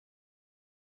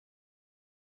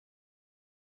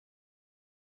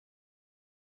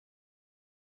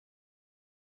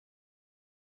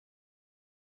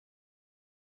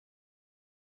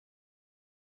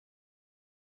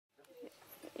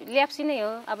ल्याप्सी नै हो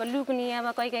अब लुक्ने अब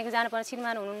कहीँ जानु पर्छ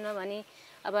छिनमान हुनुहुन्न भने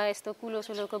अब यस्तो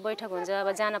कुलोसुलोको बैठक हुन्छ अब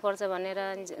जान पर्छ भनेर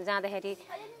जाँदाखेरि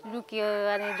लुक्यो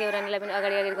अनि देउरानीलाई पनि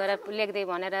अगाडि गएर लेख्दै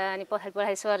भनेर अनि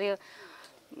पछाडि सर्यो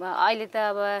अहिले त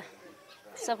अब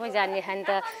सबै जान्ने खान त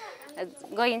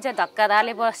गइन्छ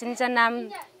धक्काधारले बसिन्छ नाम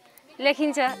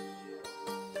लेखिन्छ.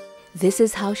 This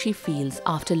is how she feels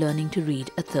after learning to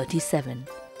read at 37.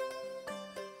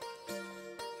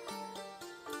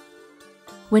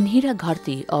 When Hira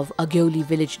Gharti of Agyauli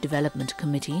Village Development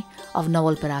Committee of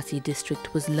Nawalparasi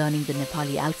district was learning the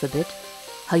Nepali alphabet,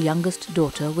 her youngest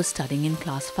daughter was studying in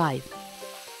class 5.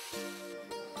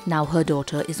 Now her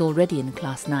daughter is already in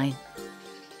class 9.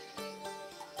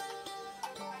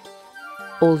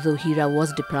 Although Hira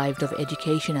was deprived of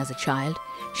education as a child,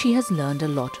 she has learned a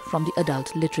lot from the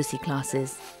adult literacy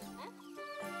classes.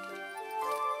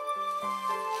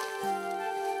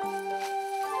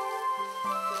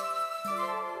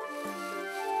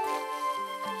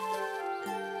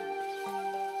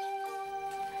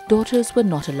 Daughters were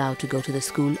not allowed to go to the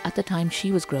school at the time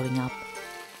she was growing up.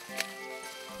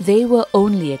 They were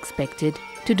only expected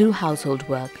to do household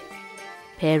work.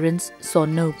 Parents saw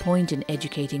no point in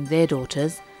educating their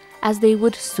daughters as they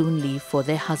would soon leave for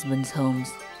their husbands'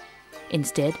 homes.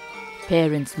 Instead,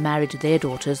 parents married their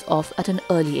daughters off at an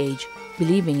early age,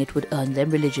 believing it would earn them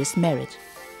religious merit.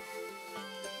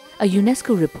 A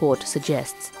UNESCO report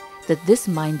suggests that this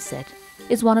mindset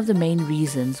is one of the main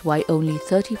reasons why only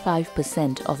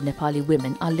 35% of Nepali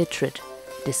women are literate,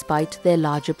 despite their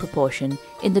larger proportion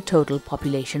in the total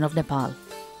population of Nepal.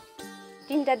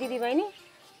 तीनटा दिदी बहिनी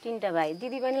तीनटा भाइ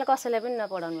दिदी बहिनीले कसैलाई पनि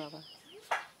नपढाउनु अब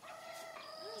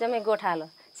जम्मै गोठालो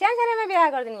सानसानैमा बिहे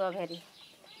गर्दिनु भयो फेरि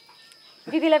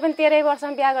दिदीलाई पनि 13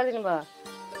 वर्षमा बिहे गर्दिनु भयो.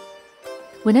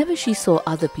 Whenever she saw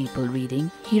other people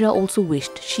reading, Hira also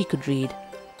wished she could read.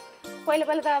 पहिले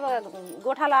पहिले त अब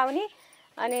गोठालो आउने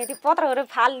अनि त्यो पत्रहरु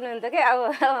फाल्नुहुन्छ के अब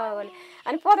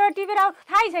अनि पत्र टिपेर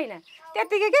थाहै छैन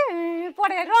त्यतिकै के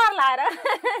पढे रहर लाएर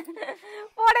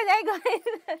पढे जाइ गए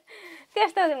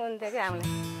त्यस्तो हुन्थ्यो के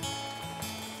हामीलाई.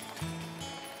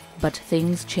 But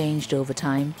things changed over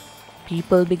time.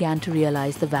 People began to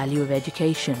realize the value of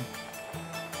education.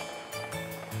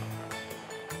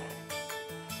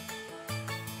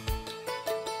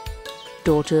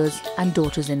 Daughters and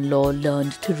daughters-in-law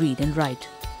learned to read and write.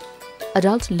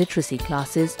 Adult literacy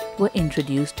classes were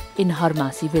introduced in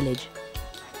Harmasi village.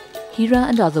 Hira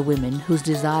and other women whose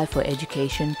desire for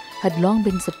education had long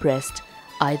been suppressed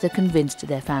either convinced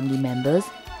their family members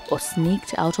or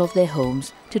sneaked out of their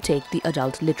homes to take the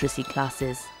adult literacy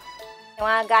classes.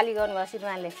 उहाँ गाली गर्नुभयो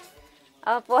श्रीमानले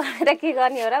अब पढेर के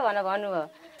गर्ने हो र भनेर भन्नुभयो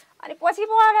अनि पछि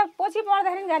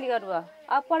पढ्दाखेरि गाली गर्नुभयो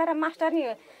अब पढेर मास्टर नि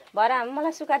भएर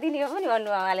मलाई सुका दिने हो पनि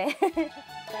भन्नुभयो उहाँले.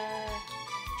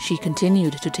 She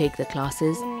continued to take the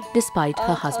classes despite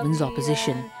her husband's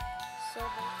opposition.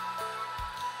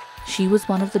 She was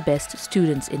one of the best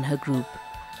students in her group,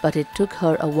 but it took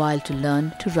her a while to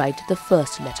learn to write the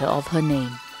first letter of her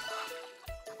name.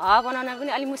 बनाउन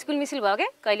पनि अलि मुस्किल भयो के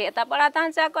कहिले यता पढा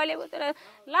तान्छ कहिले उता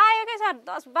लाग्यो के सर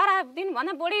 10-12 दिन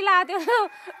भन्दा बढी लाग्यो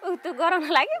त्यो गराउन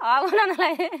लागि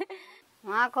बनाउनलाई.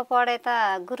 उहाँको पढाइ त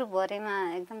ग्रुपभरिमा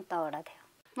एकदम तगडा थियो.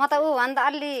 म त उ भन्दा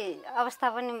अलि अवस्था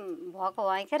पनि भएको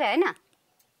भए के रे हैन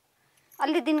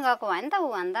अलि दिन गएको भए नि त उ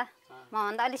भन्दा म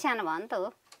भन्दा अलि सानो भयो नि त हो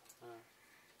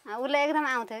उले एकदम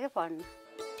आउँथ्यो के पढ्न.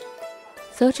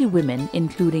 30 women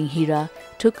including Hira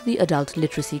took the adult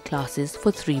literacy classes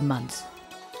for 3 months.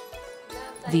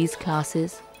 These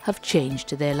classes have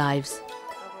changed their lives.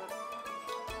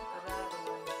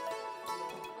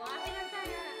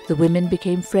 The women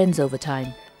became friends over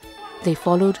time. They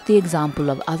followed the example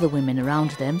of other women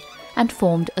around them and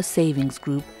formed a savings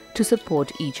group to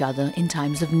support each other in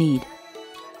times of need.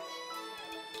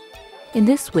 In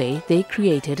this way, they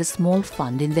created a small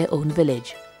fund in their own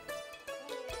village.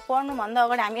 पढ्नु भन्दा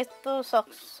अगाडि हामी यस्तो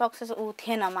success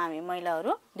थिएनौं हामी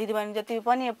महिलाहरू दिदीबहिनी जति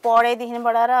पनि पढाइदेखि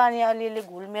बढाएर अनि अलिअलि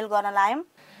घुलमेल गर्न लाग्यौं.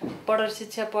 पढेर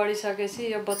शिक्षा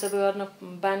पढिसकेपछि यो बचत गर्न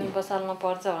बानी बसाल्न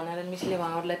पर्छ भनेर मिसले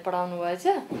उहाँहरुलाई पढाउनु भएछ.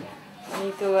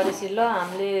 अनि त्यो गरेपछि ल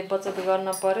हामीले बचत गर्न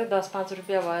पर्यो 10-5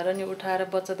 रुपैयाँ भएर नि उठाएर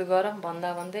बचत गरौँ भन्दा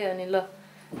भन्दै अनि ल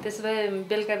त्यसबै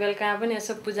बेलका पनि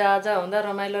यसो पूजाआजा हुँदा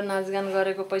रमाइलो नाचगान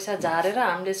गरेको पैसा झारेर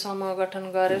हामीले समूह गठन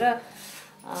गरेर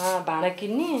भाडा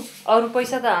किन्ने अरु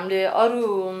पैसा त हामीले अरु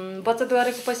बचत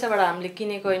गरेको पैसाबाट हामीले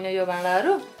किनेको हैन यो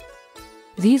भाडाहरु.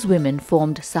 These women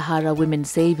formed Sahara Women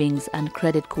Savings and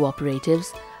Credit Cooperatives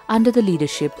under the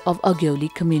leadership of Agyauli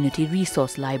Community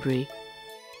Resource Library.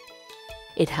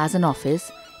 It has an office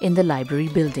in the library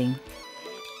building.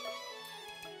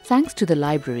 Thanks to the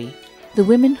library, the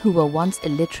women who were once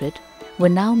illiterate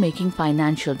were now making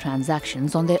financial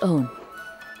transactions on their own.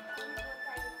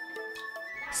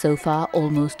 So far,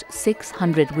 almost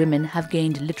 600 women have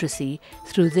gained literacy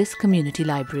through this community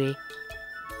library.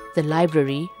 The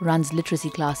library runs literacy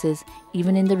classes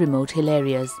even in the remote hill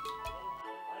areas.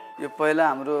 यो पहिला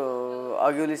हाम्रो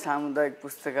अघिल्ली सामुदायिक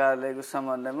पुस्तकालयको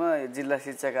सम्बन्धमा जिल्ला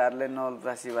शिक्षा कार्यालय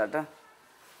नवलपरासीबाट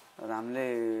हामीले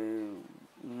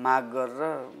माग गरेर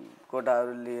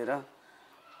कोटाहरू लिएर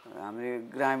हामीले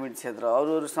ग्रामीण क्षेत्र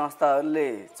अरू संस्थाहरूले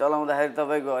चलाउँदाखेरि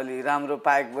तपाईको अलि राम्रो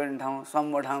पाएक पनि ठाउँ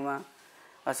सम्म ठाउँमा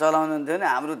चलाउनुहुन्थ्यो भने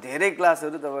हाम्रो धेरै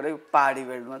क्लासहरू तपाईको पहाडी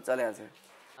बेल्टमा चलेको छ।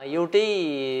 एउटै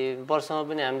वर्षमा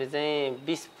पनि हामीले चाहिँ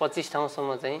 20-25 ठाउँसम्म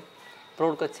चाहिँ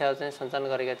प्रौढ कक्षाहरू चाहिँ सञ्चालन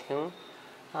गरेका थियौँ,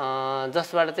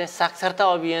 जसबाट चाहिँ साक्षरता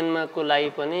अभियानमा को लागि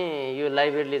पनि यो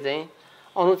लाइब्रेरीले चाहिँ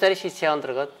अनौपचारिक शिक्षा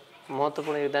अन्तर्गत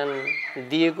महत्त्वपूर्ण योगदान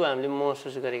दिएको हामीले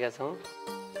महसुस गरेका छौँ।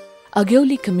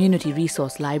 Agyoli Community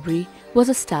Resource Library was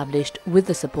established with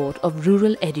the support of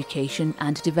Rural Education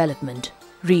and Development,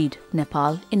 READ,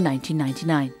 Nepal in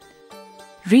 1999.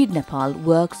 READ Nepal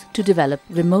works to develop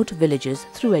remote villages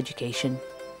through education.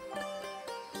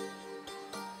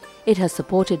 It has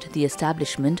supported the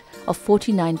establishment of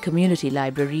 49 community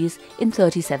libraries in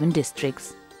 37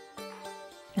 districts.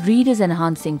 READ is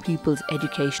enhancing people's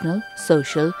educational,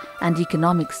 social and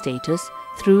economic status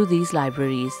through these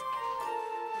libraries.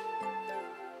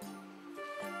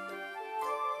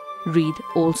 READ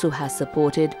also has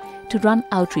supported to run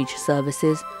outreach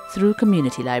services through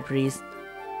community libraries.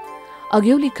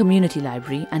 Agyoli Community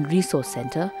Library and Resource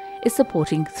Centre is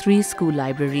supporting 3 school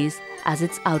libraries as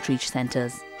its outreach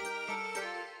centres.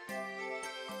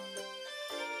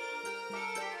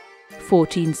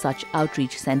 14 such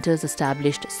outreach centres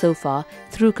established so far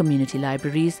through community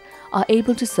libraries are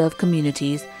able to serve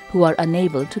communities who are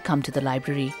unable to come to the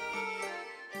library.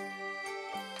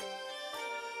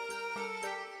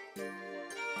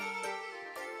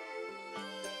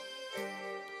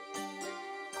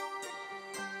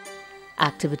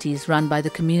 Activities run by the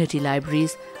community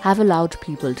libraries have allowed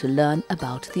people to learn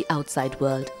about the outside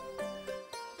world.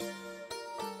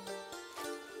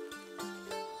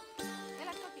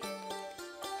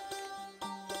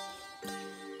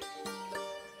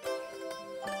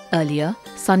 Earlier,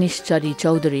 Sanishchari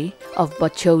Chaudhary of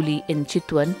Bacholi in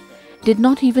Chitwan did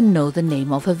not even know the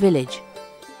name of her village.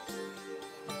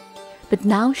 But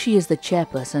now she is the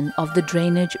chairperson of the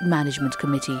Drainage Management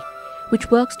Committee, which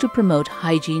works to promote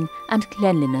hygiene and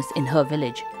cleanliness in her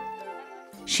village.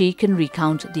 She can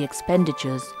recount the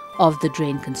expenditures of the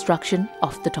drain construction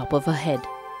off the top of her head.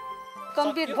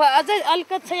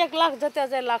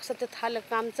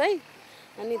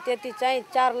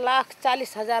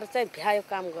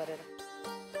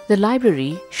 The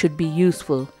library should be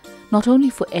useful not only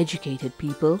for educated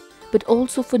people but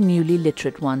also for newly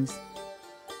literate ones.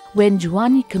 When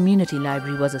Juwani Community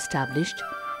Library was established,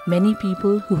 many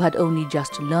people who had only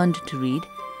just learned to read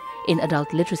in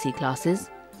adult literacy classes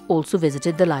also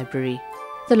visited the library.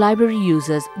 The library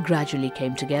users gradually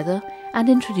came together and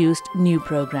introduced new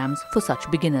programs for such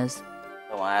beginners.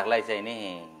 उहाँहरुलाई चाहिँ नि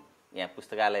यहाँ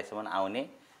पुस्तकालयसम्म आउने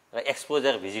र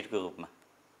exposure भिजिटको रूपमा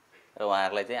र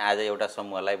उहाँहरुलाई चाहिँ आज एउटा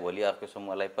समूहलाई भोलि अर्को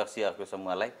समूहलाई पर्सि अर्को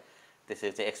समूहलाई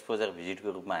त्यसरी चाहिँ एक्सपोजर भिजिटको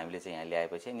रूपमा हामीले चाहिँ यहाँ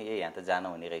ल्याएपछि नि यहाँ त जान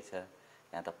हुने रहेछ,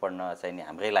 यहाँ त पढ्न चाहिँ नि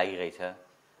हाम्रै लागि रहेछ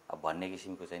भन्ने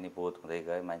किसिमको चाहिँ नि बोध हुँदै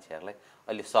गयो मान्छेहरुलाई।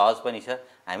 अलि सहज पनि छ।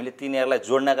 हामीले तिनीहरुलाई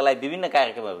जोड्नका लागि विभिन्न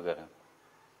कार्यक्रमहरु गर्यौं।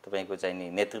 तपाईको चाहिँ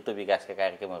नि नेतृत्व विकासका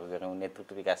कार्यक्रमहरु गर्यौं,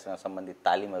 नेतृत्व विकाससँग सम्बन्धित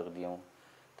तालिमहरु दियौं,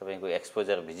 तपाईको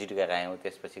एक्सपोजर भिजिट गरायौं,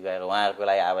 त्यसपछि गएर उहाँहरुको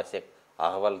लागि आवश्यक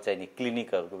हर्बल चाहिँ नि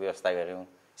क्लिनिकहरुको व्यवस्था गर्यौं,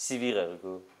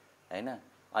 शिविरहरुको हैन।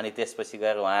 अनि त्यसपछि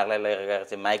गएर उहाँहरुलाई लिएर गएर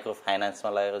चाहिँ माइक्रो फाइनान्समा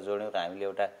लगेर जोड्यौं र हामीले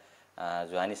एउटा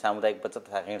जुहानी सामुदायिक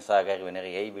बचत तथा ऋण सहकारी भनेर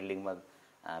यही बिल्डिङमा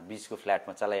बीचको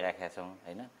फ्ल्याटमा चलाइराखेका छौं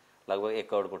हैन। लगभग 1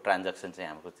 करोडको ट्रान्ज्याक्सन चाहिँ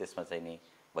हाम्रो त्यसमा चाहिँ नि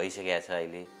भइसकेको छ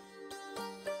अहिले।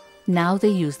 Now they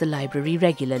use the library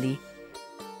regularly.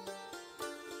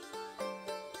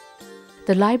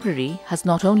 The library has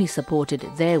not only supported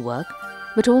their work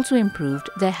but also improved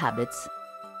their habits.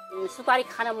 सुपारी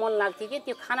खान मन लाग्थ्यो के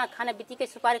त्यो खाना खाने बित्तिकै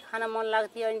सुपारी खान मन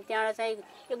लाग्थ्यो अनि त्यहाँ चाहिँ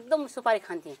एकदम सुपारी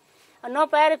खान्थे।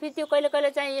 नपाएर फेरि त्यो कहिले कहिले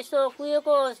चाहिँ यसो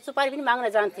कुएको सुपारी पनि माग्न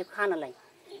जान्थ्यो खानलाई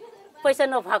पैसा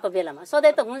नभएको बेलामा।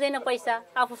 सधैँ त हुँदैन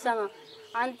पैसा आफूसँग।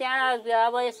 अनि त्यहाँ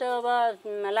अब यसो अब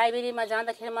लाइब्रेरीमा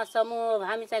जाँदाखेरिमा समूह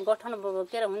हामी चाहिँ गठन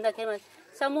के रे हुँदाखेरिमा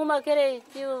समूहमा के रे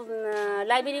त्यो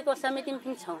लाइब्रेरीको समिति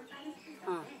पनि छ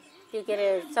त्यो के रे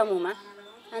समूहमा।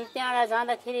 अनि त्यहाँ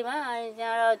जाँदाखेरिमा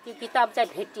त्यहाँ त्यो किताब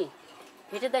चाहिँ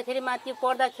भेट्दाखेरिमा त्यो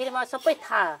पढ्दाखेरिमा सबै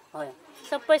थाहा भयो।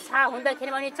 सबै थाहा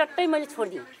हुँदाखेरिमा अनि चट्टै मैले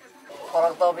छोड्दिएँ।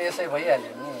 फरक त अब यसै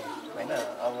भइहाल्यो नि हैन।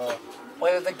 अब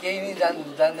पहिला त केही नि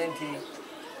जान्दैन थिए,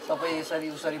 सबै यसरी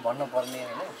उसरी भन्न पर्ने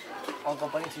हैन, अङ्क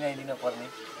पनि चिनाइदिन पर्ने।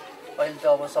 अहिले त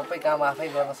अब सबै काम आफै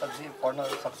गर्न सक्छ पढ्न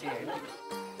सक्छ हैन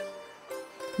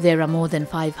There are more than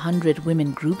 500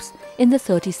 women groups in the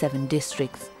 37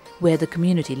 districts where the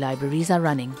community libraries are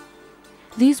running.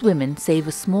 These women save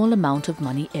a small amount of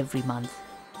money every month.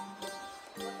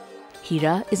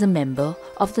 Hira is a member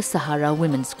of the Sahara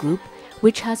Women's Group,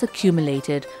 which has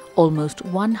accumulated almost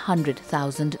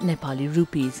 100,000 Nepali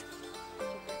rupees.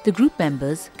 The group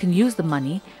members can use the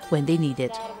money when they need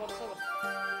it.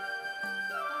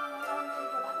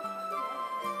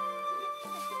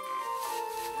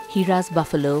 Hira's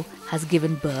buffalo has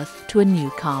given birth to a new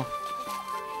calf.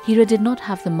 Hira did not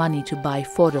have the money to buy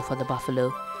fodder for the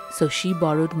buffalo, so she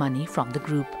borrowed money from the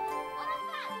group.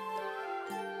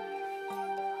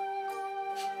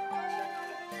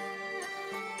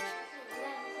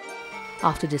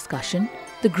 After discussion,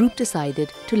 the group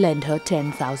decided to lend her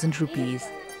 10,000 rupees.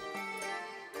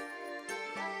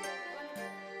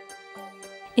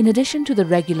 In addition to the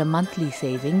regular monthly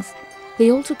savings,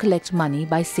 they also collect money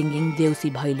by singing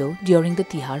Deusi Bhailo during the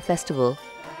Tihar festival.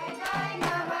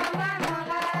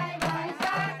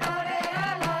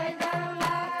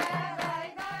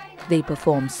 They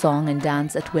perform song and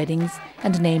dance at weddings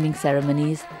and naming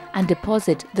ceremonies and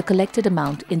deposit the collected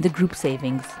amount in the group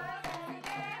savings.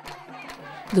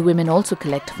 The women also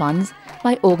collect funds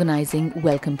by organizing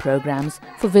welcome programs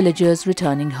for villagers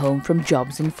returning home from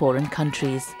jobs in foreign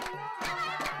countries.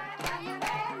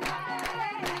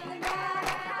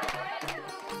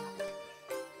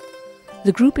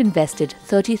 The group invested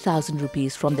 30,000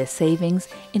 rupees from their savings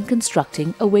in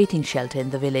constructing a waiting shelter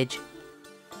in the village.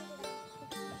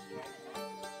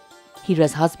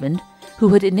 Hira's husband, who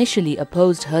had initially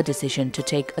opposed her decision to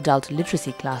take adult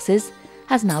literacy classes,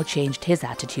 has now changed his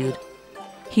attitude.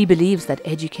 He believes that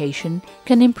education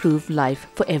can improve life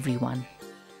for everyone.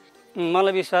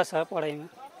 मलाई विश्वास छ पढाइमा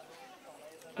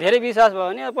धेरै विश्वास भयो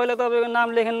भने पहिला तपाईको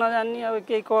नाम लेख्न नजान्ने अब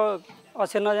केही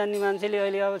अक्षर नजान्ने मान्छेले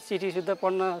अहिले अब चिठी शुद्ध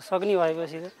पढ्न सक्ने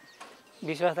भएपछि त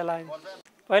विश्वास त लाग्यो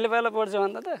पहिला पहिला पढ्छु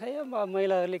भन्दा त खै अब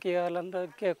महिलाहरूले के गर्ला नि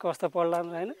त के कस्तो पढ्ला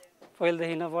हैन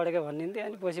पहिलेदेखि नपढेको भन्निन्थे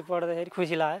अनि पछि पढ्दाखेरि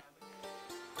खुसी लाग्यो.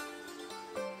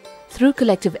 Through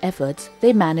collective efforts,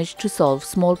 they managed to solve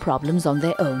small problems on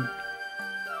their own.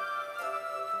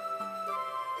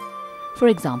 For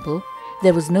example,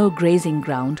 there was no grazing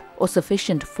ground or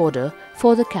sufficient fodder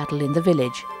for the cattle in the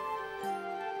village.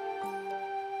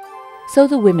 So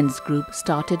the women's group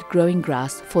started growing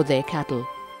grass for their cattle.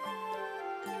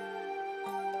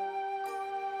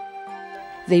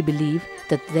 They believe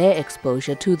that their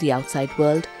exposure to the outside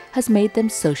world has made them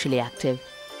socially active.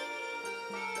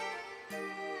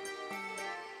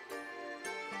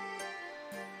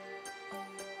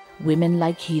 Women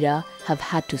like Hira have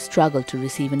had to struggle to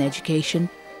receive an education,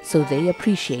 so they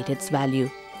appreciate its value.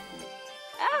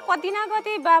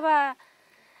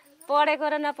 पढेको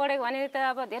र नपढेको भने त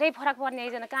अब धेरै फरक पर्ने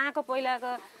हैन कहाँको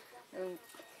पहिलाको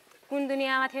कुन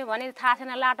दुनियामा थियो भने थाहा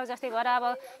छैन लाटो जस्तै भएर अब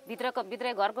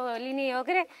भित्रै घरको लिने हो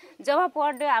के जब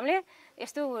पढ्यो हामीले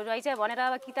यस्तो रहेछ भनेर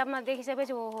अब किताबमा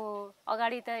देखिसकेपछि ओहो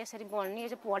अगाडि त यसरी पढ्ने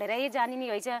यसो पढेरै जानिने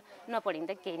हैछ नपढिन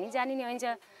त केही नि जानिने हैछ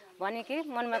भने के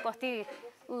मनमा कति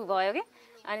भयो के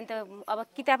अनि त अब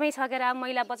किताबै सकेर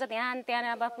महिला बचत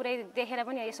त्यहाँ अब पुरै देखेर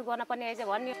पनि यसो गर्न पर्ने हैछ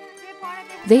भन्ने.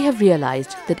 They have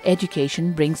realized that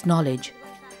education brings knowledge,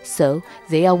 so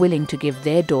they are willing to give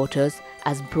their daughters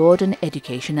as broad an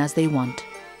education as they want.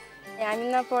 हामी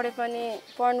नपढे पनि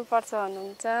पढ्नु पर्छ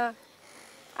भन्नुहुन्छ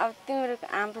अब तिम्रो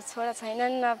हाम्रो छोरा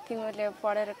छैनन् अब तिमीले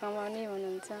पढेर कमाउने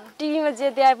भन्नुहुन्छ टिभीमा जे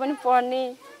देखाए पनि पढ्ने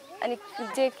अनि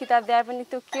जे किताब देखाए पनि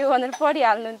त्यो के भनेर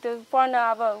पढिहाल्नु त्यो पढ्न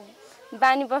अब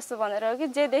बानी बस्छु भनेर हो कि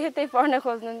जे देखे त्यही पढ्न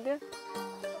खोज्नुहुन्थ्यो.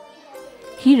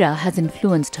 Hira has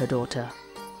influenced her daughter.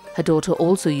 Her daughter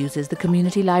also uses the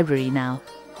community library now.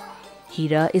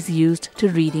 Hira is used to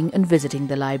reading and visiting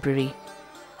the library.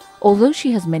 Although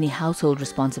she has many household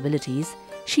responsibilities,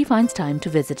 she finds time to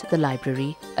visit the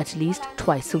library at least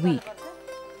twice a week.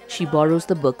 She borrows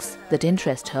the books that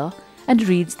interest her and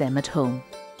reads them at home.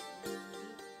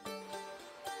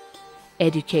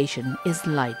 Education is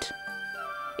light.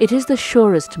 It is the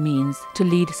surest means to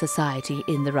lead society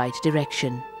in the right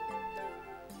direction.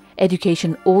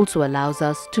 Education also allows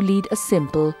us to lead a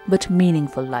simple but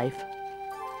meaningful life.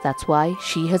 That's why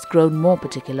she has grown more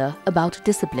particular about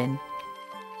discipline.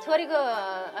 छोरीको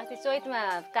अस्ति चैतमा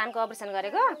कानको operation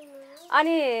गरेको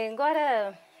अनि गएर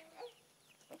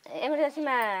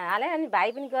एमर्जेन्सीमा हाले अनि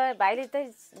भाइ पनि गए भाइले त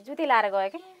जुत्ती लाएर गयो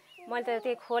के मैले त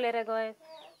त्यो खोलेर गए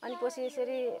अनि पछि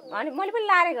यसरी अनि मैले पनि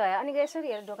लाएर गए अनि यसरी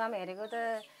हेर ढोकामा हेरेको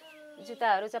त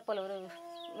जुत्ताहरू चप्पलहरू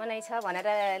मनै छ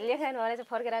भनेर लेखेन भने चाहिँ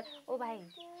फर्केर ओ भाइ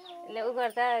ले उ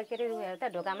गर्दा के रे हेर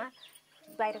त ढोकामा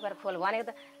बाहिर गएर खोल भनेको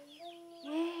त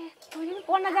ए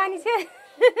पढ्न जानी छे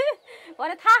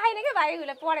भने थाहा छैन के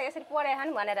भाइले पढे यसरी पढे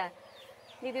हन भनेर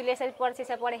दिदीले यसरी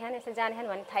पढ्छ पढे हन यसरी जाने हन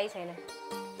भन्ने थाहै छैन.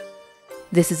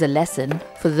 This is a lesson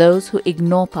for those who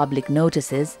ignore public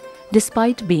notices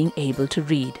despite being able to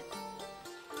read.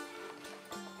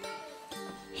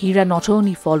 Hira not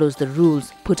only follows the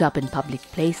rules put up in public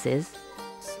places,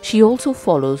 she also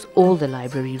follows all the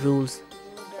library rules.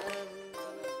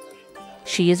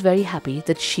 She is very happy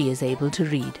that she is able to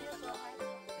read.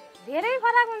 धेरै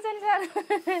फरक हुन्छ नि sir.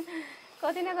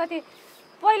 कति न कति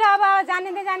पहिला अब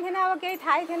जान्दिनँ जान्थेन अब केही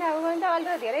थाहै थिएन अब भने त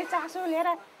अहिले त धेरै चासो लिएर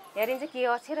हेरिन्छ के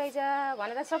अक्षर रहेछ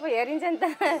भनेर सबै हेरिन्छ नि त.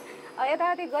 अब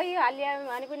यताउति गइयो हालियो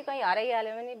भने पनि कहीँ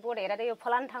हराइहाल्यो भने बोर्ड हेरेर यो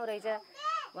फलान ठाउँ रहेछ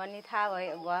भन्ने थाहा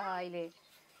भयो अहिले.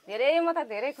 धेरै म त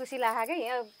धेरै खुसी लाग्यो के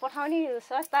यहाँ पठाउने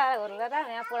संस्थाहरूलाई त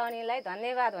यहाँ पढाउनेलाई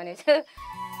धन्यवाद भनेछु.